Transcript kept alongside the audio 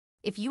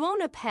If you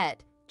own a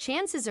pet,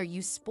 chances are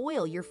you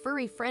spoil your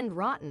furry friend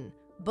rotten.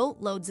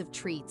 Boatloads of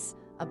treats,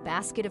 a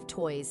basket of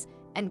toys,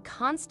 and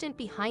constant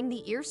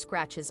behind-the-ear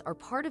scratches are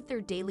part of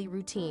their daily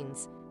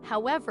routines.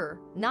 However,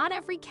 not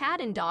every cat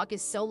and dog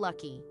is so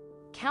lucky.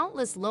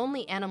 Countless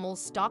lonely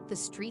animals stalk the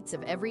streets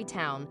of every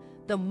town,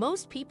 though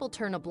most people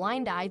turn a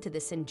blind eye to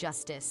this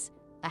injustice.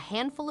 A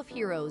handful of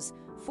heroes,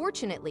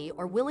 fortunately,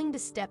 are willing to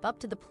step up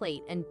to the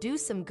plate and do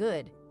some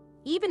good.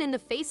 Even in the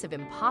face of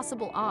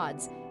impossible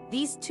odds,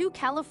 these two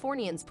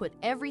Californians put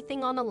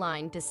everything on the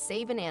line to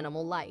save an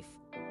animal life.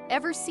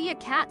 Ever see a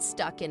cat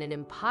stuck in an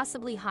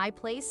impossibly high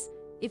place?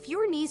 If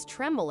your knees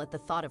tremble at the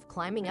thought of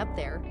climbing up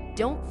there,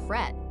 don't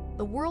fret.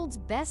 The world's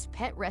best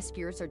pet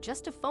rescuers are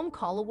just a phone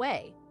call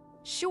away.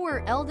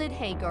 Sure, Eldad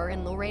Hagar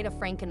and Loretta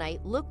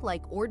Frankenite look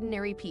like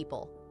ordinary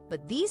people,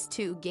 but these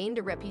two gained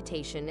a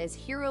reputation as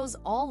heroes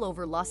all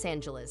over Los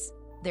Angeles.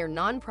 Their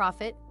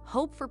nonprofit,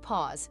 Hope for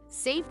Paws,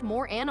 saved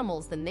more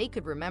animals than they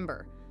could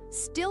remember.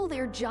 Still,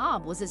 their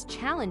job was as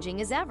challenging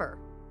as ever.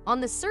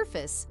 On the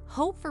surface,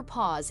 Hope for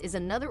Paws is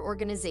another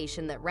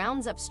organization that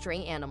rounds up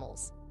stray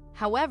animals.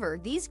 However,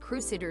 these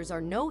crusaders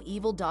are no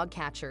evil dog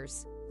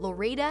catchers.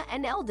 Loretta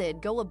and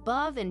Eldad go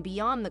above and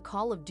beyond the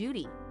call of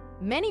duty.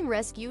 Many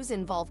rescues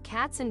involve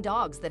cats and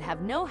dogs that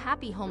have no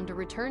happy home to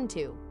return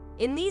to.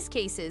 In these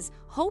cases,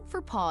 Hope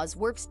for Paws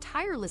works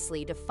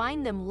tirelessly to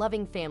find them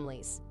loving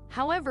families.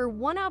 However,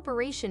 one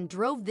operation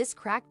drove this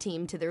crack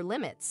team to their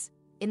limits.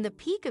 In the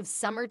peak of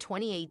summer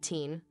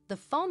 2018, the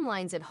phone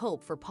lines at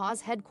Hope for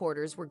Paws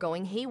headquarters were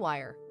going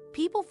haywire.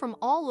 People from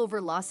all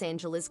over Los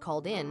Angeles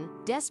called in,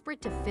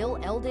 desperate to fill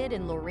Eldad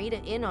and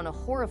Loretta in on a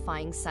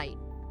horrifying sight.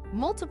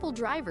 Multiple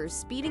drivers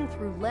speeding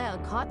through Lea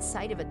caught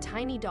sight of a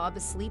tiny dog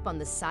asleep on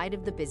the side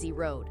of the busy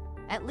road.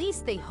 At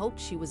least they hoped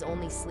she was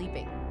only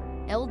sleeping.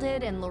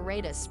 Eldad and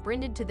Loretta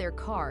sprinted to their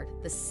car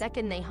the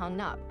second they hung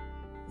up.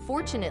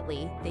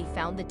 Fortunately, they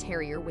found the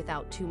terrier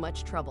without too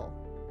much trouble.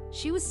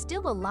 She was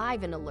still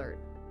alive and alert,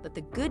 but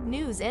the good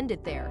news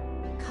ended there.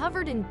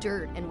 Covered in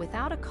dirt and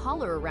without a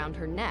collar around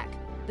her neck,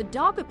 the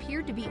dog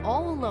appeared to be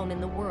all alone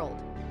in the world.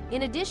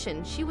 In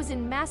addition, she was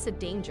in massive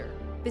danger.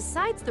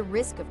 Besides the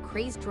risk of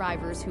crazed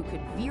drivers who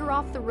could veer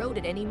off the road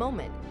at any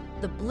moment,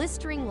 the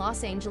blistering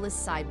Los Angeles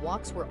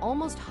sidewalks were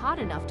almost hot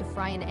enough to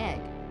fry an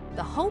egg.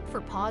 The Hope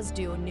for Paws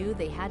duo knew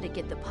they had to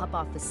get the pup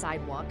off the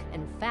sidewalk,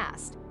 and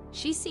fast.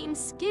 She seemed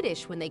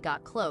skittish when they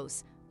got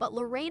close, but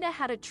Loretta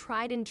had a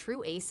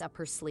tried-and-true ace up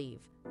her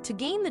sleeve. To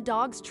gain the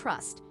dog's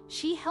trust,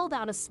 she held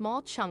out a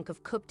small chunk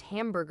of cooked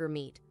hamburger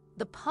meat.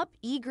 The pup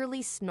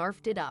eagerly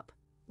snarfed it up.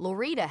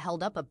 Loretta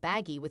held up a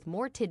baggie with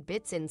more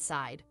tidbits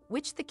inside,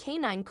 which the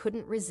canine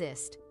couldn't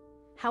resist.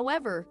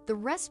 However, the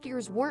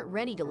rescuers weren't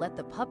ready to let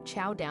the pup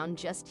chow down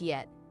just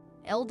yet.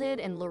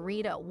 Eldad and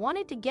Loretta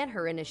wanted to get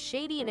her in a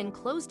shady and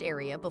enclosed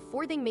area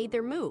before they made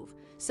their move,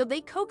 so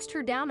they coaxed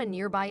her down a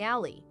nearby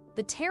alley.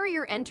 The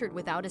terrier entered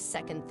without a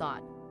second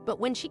thought, but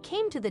when she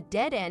came to the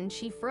dead end,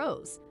 she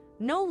froze.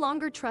 No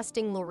longer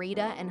trusting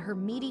Loretta and her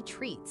meaty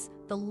treats,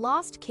 the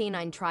lost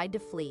canine tried to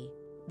flee.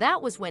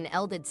 That was when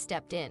Eldad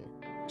stepped in.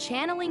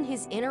 Channeling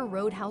his inner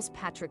Roadhouse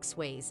Patrick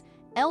Swayze,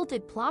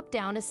 Eldad plopped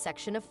down a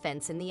section of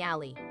fence in the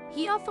alley.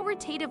 He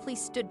authoritatively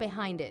stood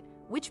behind it,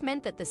 which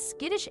meant that the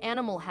skittish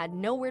animal had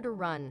nowhere to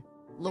run.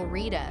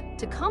 Loretta,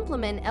 to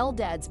complement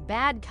Eldad's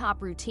bad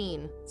cop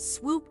routine,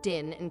 swooped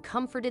in and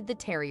comforted the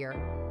terrier.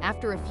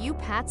 After a few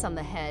pats on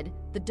the head,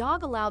 the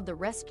dog allowed the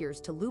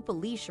rescuers to loop a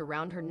leash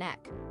around her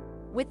neck.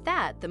 With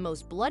that, the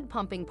most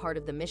blood-pumping part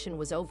of the mission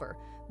was over,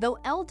 though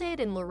Eldad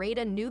and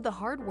Loretta knew the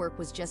hard work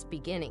was just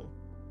beginning.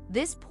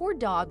 This poor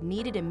dog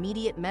needed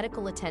immediate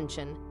medical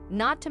attention,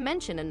 not to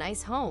mention a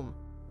nice home.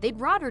 They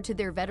brought her to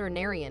their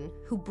veterinarian,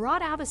 who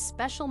brought out a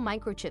special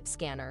microchip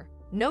scanner.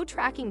 No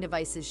tracking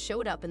devices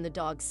showed up in the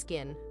dog's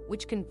skin,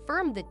 which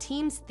confirmed the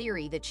team's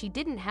theory that she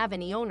didn't have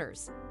any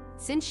owners.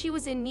 Since she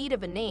was in need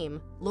of a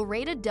name,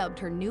 Loretta dubbed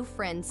her new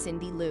friend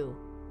Cindy Lou.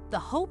 The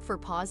Hope for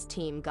Paws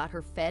team got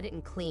her fed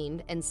and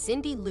cleaned, and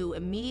Cindy Lou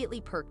immediately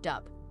perked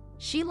up.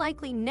 She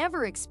likely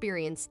never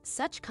experienced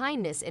such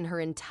kindness in her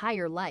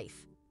entire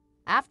life.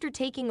 After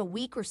taking a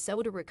week or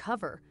so to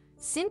recover,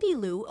 Cindy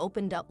Lou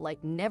opened up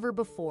like never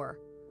before.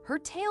 Her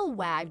tail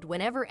wagged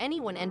whenever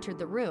anyone entered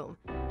the room,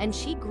 and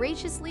she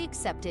graciously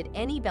accepted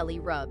any belly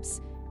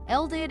rubs.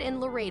 Eldad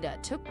and Loretta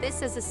took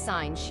this as a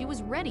sign she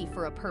was ready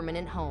for a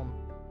permanent home.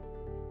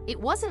 It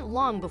wasn't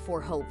long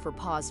before Hope for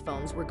Paws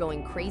phones were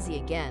going crazy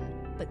again,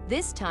 but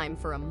this time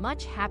for a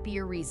much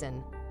happier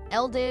reason.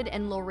 Eldad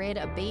and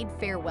Loretta bade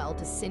farewell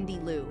to Cindy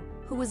Lou,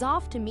 who was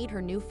off to meet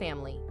her new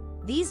family.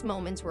 These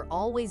moments were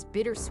always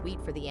bittersweet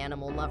for the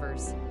animal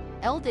lovers.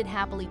 Eldad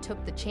happily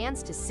took the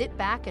chance to sit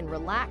back and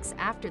relax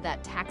after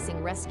that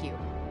taxing rescue.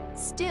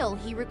 Still,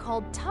 he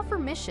recalled tougher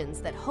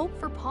missions that Hope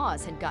for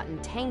Paws had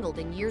gotten tangled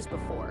in years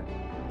before.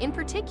 In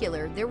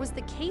particular, there was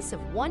the case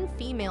of one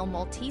female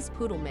Maltese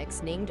poodle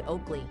mix named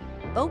Oakley.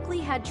 Oakley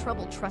had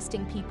trouble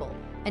trusting people,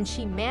 and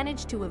she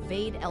managed to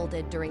evade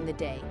Eldad during the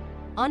day.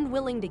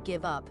 Unwilling to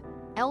give up,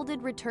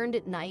 Eldad returned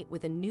at night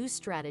with a new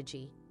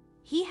strategy.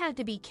 He had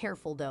to be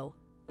careful, though.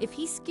 If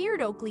he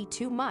scared Oakley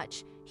too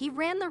much, he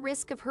ran the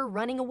risk of her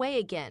running away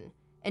again,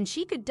 and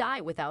she could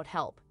die without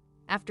help.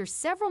 After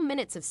several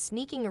minutes of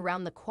sneaking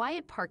around the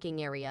quiet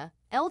parking area,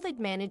 Eldad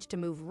managed to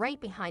move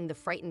right behind the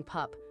frightened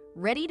pup,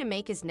 ready to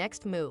make his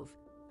next move.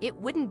 It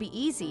wouldn't be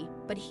easy,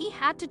 but he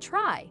had to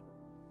try.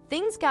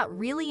 Things got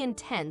really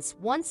intense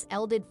once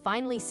Eldad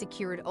finally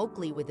secured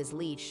Oakley with his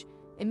leash.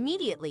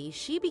 Immediately,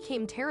 she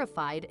became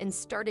terrified and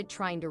started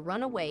trying to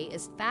run away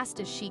as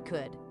fast as she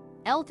could.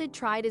 Eldad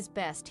tried his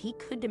best he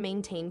could to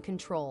maintain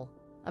control.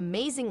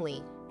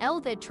 Amazingly,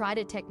 Eldad tried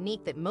a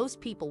technique that most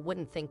people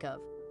wouldn't think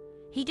of.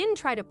 He didn't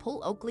try to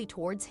pull Oakley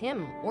towards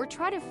him or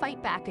try to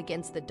fight back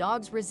against the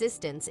dog's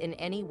resistance in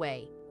any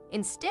way.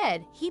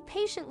 Instead, he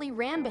patiently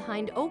ran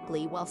behind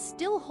Oakley while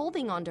still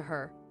holding onto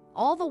her.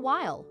 All the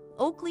while,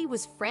 Oakley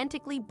was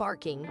frantically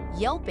barking,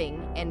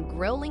 yelping, and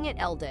growling at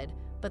Eldad,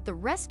 but the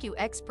rescue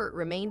expert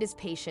remained as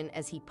patient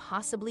as he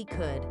possibly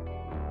could.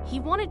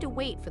 He wanted to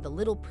wait for the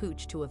little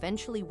pooch to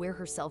eventually wear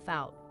herself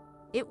out.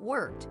 It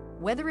worked,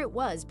 whether it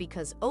was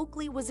because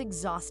Oakley was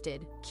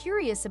exhausted,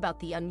 curious about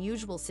the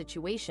unusual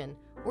situation,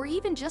 or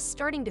even just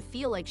starting to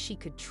feel like she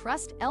could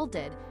trust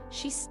Eldad.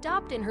 She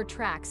stopped in her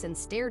tracks and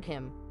stared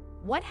him.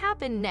 What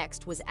happened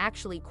next was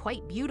actually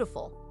quite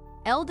beautiful.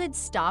 Eldad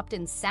stopped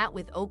and sat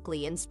with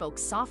Oakley and spoke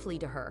softly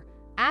to her,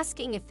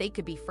 asking if they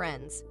could be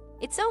friends.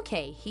 "It's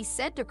okay," he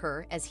said to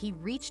her as he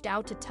reached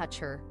out to touch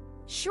her.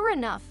 Sure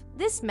enough,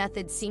 this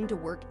method seemed to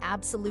work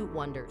absolute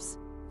wonders.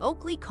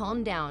 Oakley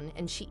calmed down,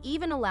 and she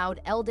even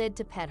allowed Eldad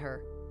to pet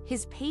her.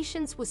 His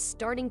patience was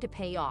starting to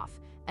pay off,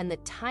 and the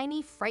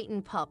tiny,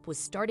 frightened pup was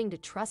starting to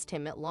trust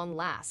him at long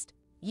last.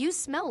 "You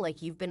smell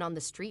like you've been on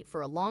the street for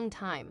a long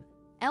time,"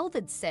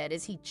 Eldad said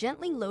as he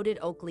gently loaded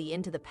Oakley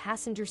into the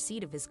passenger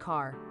seat of his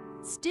car.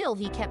 Still,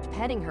 he kept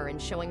petting her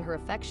and showing her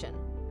affection.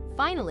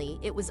 Finally,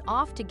 it was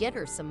off to get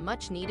her some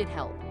much-needed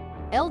help.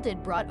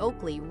 Eldad brought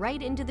Oakley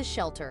right into the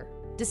shelter.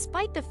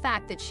 Despite the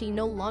fact that she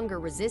no longer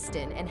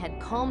resisted and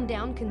had calmed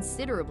down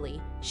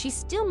considerably, she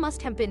still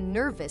must have been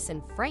nervous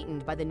and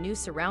frightened by the new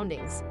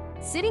surroundings.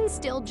 Sitting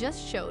still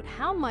just showed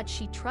how much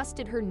she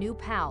trusted her new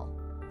pal.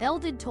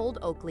 Eldad told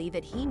Oakley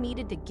that he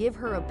needed to give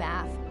her a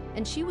bath,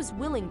 and she was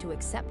willing to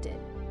accept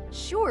it.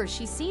 Sure,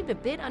 she seemed a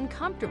bit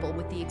uncomfortable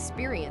with the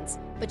experience,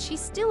 but she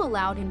still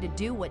allowed him to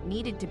do what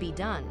needed to be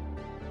done.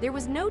 There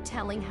was no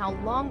telling how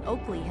long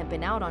Oakley had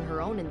been out on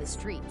her own in the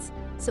streets,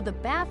 so the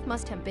bath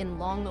must have been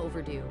long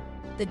overdue.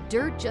 The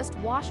dirt just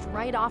washed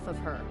right off of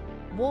her.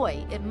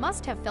 Boy, it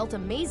must have felt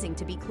amazing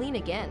to be clean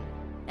again.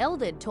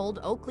 Eldad told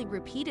Oakley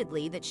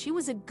repeatedly that she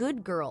was a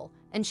good girl,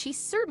 and she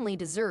certainly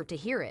deserved to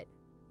hear it.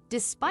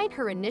 Despite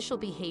her initial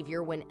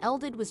behavior when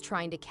Eldad was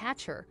trying to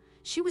catch her,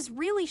 she was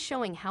really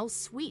showing how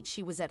sweet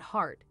she was at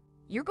heart.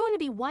 "You're going to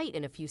be white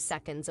in a few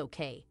seconds,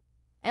 okay?"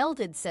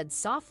 Eldad said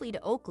softly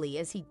to Oakley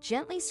as he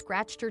gently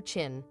scratched her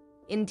chin.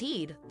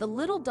 Indeed, the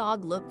little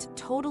dog looked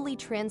totally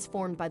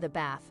transformed by the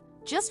bath.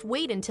 "Just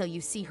wait until you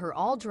see her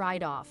all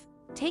dried off."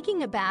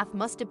 Taking a bath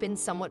must have been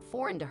somewhat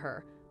foreign to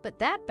her, but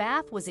that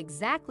bath was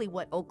exactly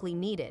what Oakley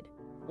needed.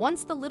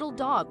 Once the little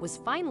dog was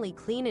finally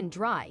clean and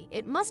dry,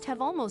 it must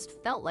have almost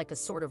felt like a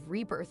sort of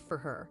rebirth for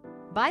her.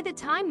 By the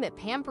time that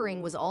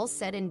pampering was all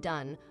said and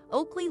done,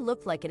 Oakley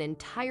looked like an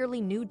entirely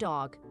new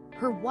dog.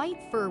 Her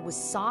white fur was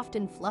soft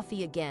and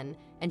fluffy again,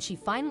 and she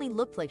finally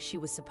looked like she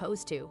was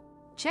supposed to.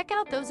 "Check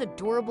out those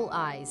adorable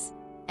eyes."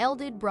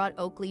 Eldad brought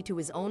Oakley to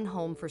his own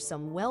home for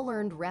some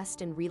well-earned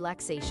rest and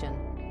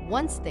relaxation.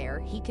 Once there,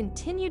 he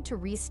continued to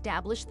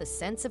reestablish the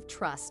sense of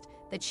trust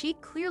that she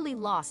clearly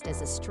lost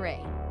as a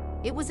stray.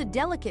 It was a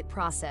delicate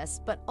process,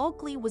 but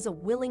Oakley was a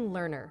willing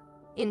learner.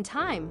 In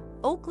time,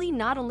 Oakley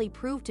not only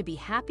proved to be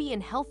happy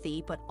and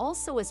healthy, but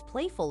also as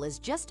playful as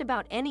just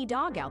about any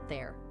dog out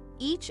there.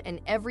 Each and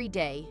every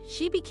day,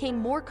 she became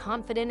more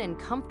confident and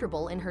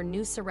comfortable in her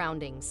new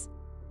surroundings.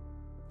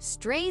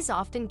 Strays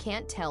often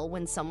can't tell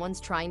when someone's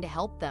trying to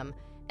help them,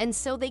 and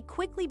so they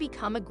quickly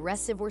become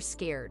aggressive or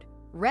scared.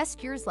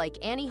 Rescuers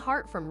like Annie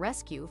Hart from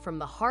Rescue from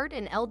the Heart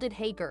and Eldad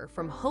Hager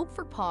from Hope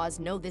for Paws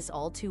know this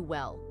all too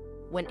well.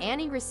 When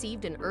Annie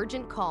received an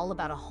urgent call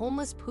about a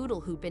homeless poodle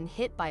who'd been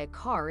hit by a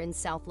car in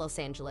South Los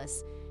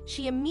Angeles,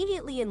 she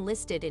immediately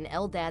enlisted in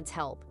Eldad's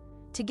help.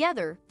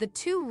 Together, the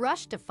two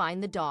rushed to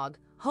find the dog,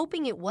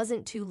 hoping it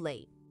wasn't too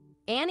late.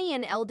 Annie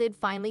and Eldad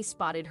finally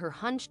spotted her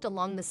hunched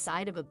along the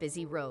side of a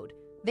busy road.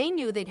 They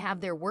knew they'd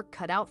have their work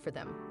cut out for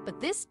them,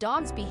 but this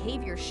dog's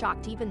behavior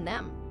shocked even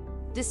them.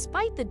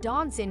 Despite the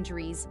dog's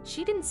injuries,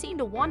 she didn't seem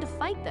to want to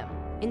fight them.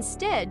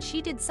 Instead,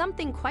 she did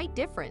something quite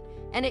different,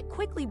 and it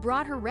quickly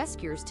brought her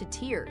rescuers to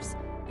tears.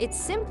 It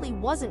simply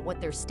wasn't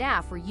what their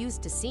staff were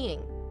used to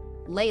seeing.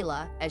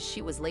 Layla, as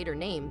she was later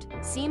named,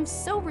 seemed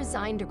so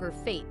resigned to her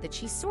fate that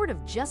she sort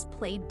of just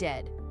played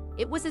dead.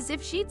 It was as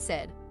if she'd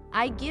said,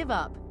 "I give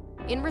up."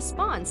 In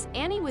response,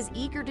 Annie was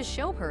eager to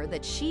show her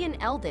that she and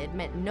Eldad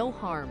meant no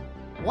harm.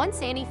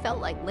 Once Annie felt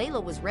like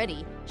Layla was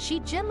ready,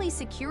 she gently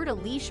secured a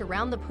leash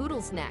around the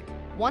poodle's neck.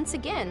 Once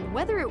again,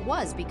 whether it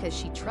was because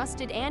she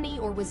trusted Annie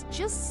or was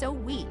just so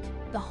weak,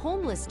 the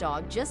homeless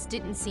dog just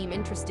didn't seem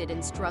interested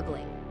in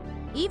struggling.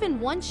 Even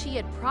once she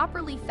had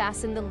properly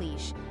fastened the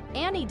leash,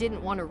 Annie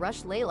didn't want to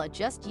rush Layla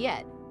just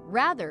yet.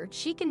 Rather,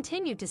 she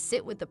continued to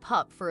sit with the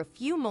pup for a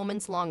few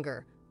moments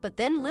longer. But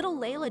then little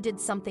Layla did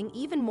something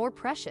even more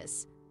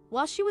precious.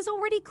 While she was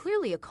already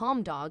clearly a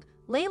calm dog,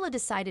 Layla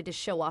decided to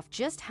show off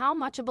just how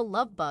much of a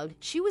love bug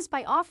she was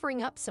by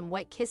offering up some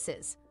wet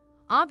kisses.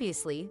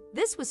 Obviously,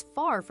 this was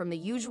far from the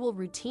usual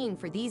routine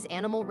for these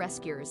animal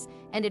rescuers,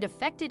 and it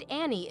affected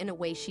Annie in a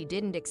way she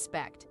didn't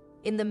expect.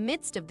 In the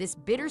midst of this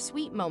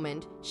bittersweet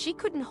moment, she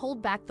couldn't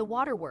hold back the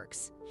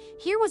waterworks.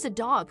 Here was a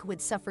dog who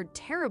had suffered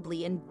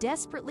terribly and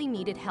desperately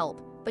needed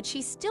help, but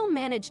she still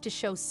managed to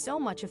show so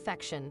much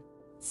affection.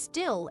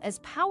 Still, as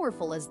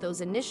powerful as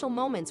those initial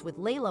moments with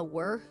Layla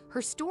were,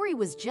 her story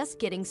was just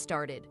getting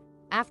started.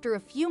 After a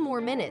few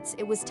more minutes,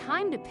 it was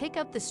time to pick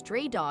up the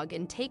stray dog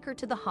and take her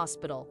to the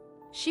hospital.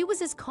 She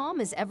was as calm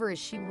as ever as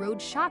she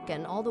rode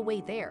shotgun all the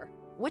way there.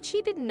 What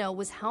she didn't know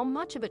was how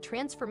much of a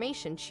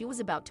transformation she was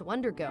about to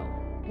undergo.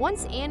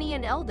 Once Annie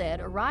and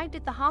Eldad arrived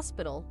at the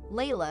hospital,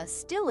 Layla,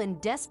 still in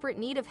desperate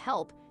need of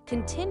help,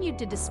 continued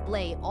to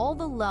display all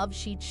the love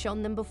she'd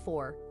shown them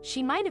before.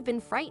 She might have been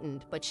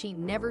frightened, but she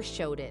never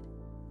showed it.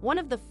 One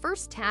of the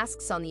first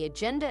tasks on the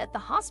agenda at the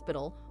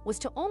hospital was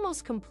to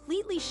almost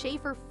completely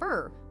shave her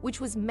fur, which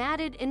was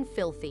matted and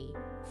filthy.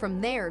 From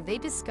there, they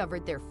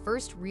discovered their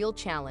first real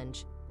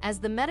challenge. As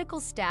the medical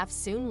staff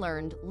soon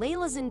learned,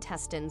 Layla's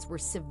intestines were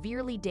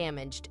severely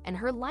damaged and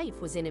her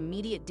life was in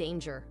immediate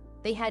danger.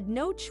 They had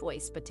no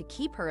choice but to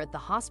keep her at the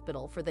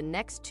hospital for the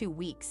next 2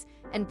 weeks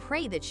and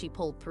pray that she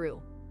pulled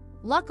through.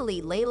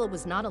 Luckily, Layla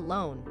was not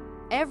alone.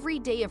 Every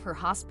day of her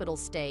hospital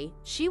stay,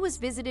 she was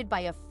visited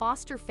by a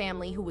foster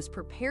family who was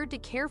prepared to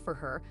care for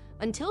her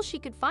until she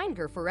could find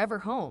her forever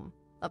home.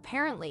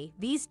 Apparently,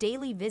 these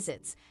daily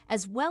visits,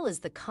 as well as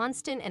the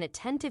constant and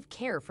attentive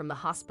care from the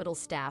hospital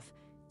staff,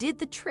 did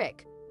the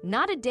trick.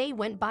 Not a day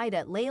went by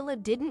that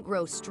Layla didn't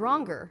grow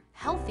stronger,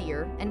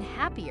 healthier, and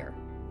happier.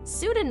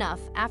 Soon enough,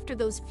 after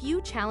those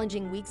few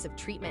challenging weeks of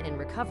treatment and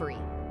recovery,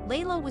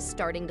 Layla was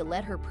starting to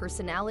let her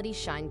personality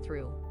shine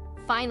through.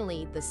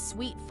 Finally, the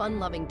sweet,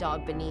 fun-loving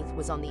dog beneath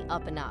was on the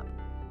up and up.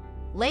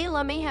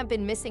 Layla may have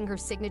been missing her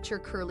signature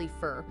curly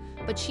fur,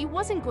 but she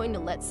wasn't going to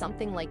let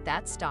something like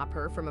that stop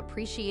her from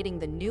appreciating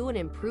the new and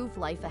improved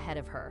life ahead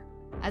of her.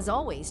 As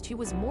always, she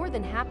was more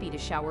than happy to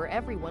shower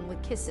everyone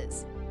with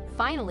kisses.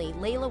 Finally,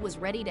 Layla was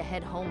ready to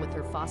head home with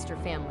her foster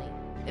family.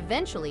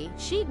 Eventually,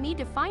 she'd need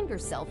to find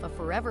herself a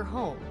forever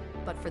home,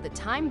 but for the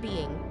time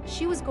being,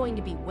 she was going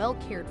to be well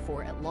cared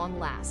for at long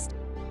last.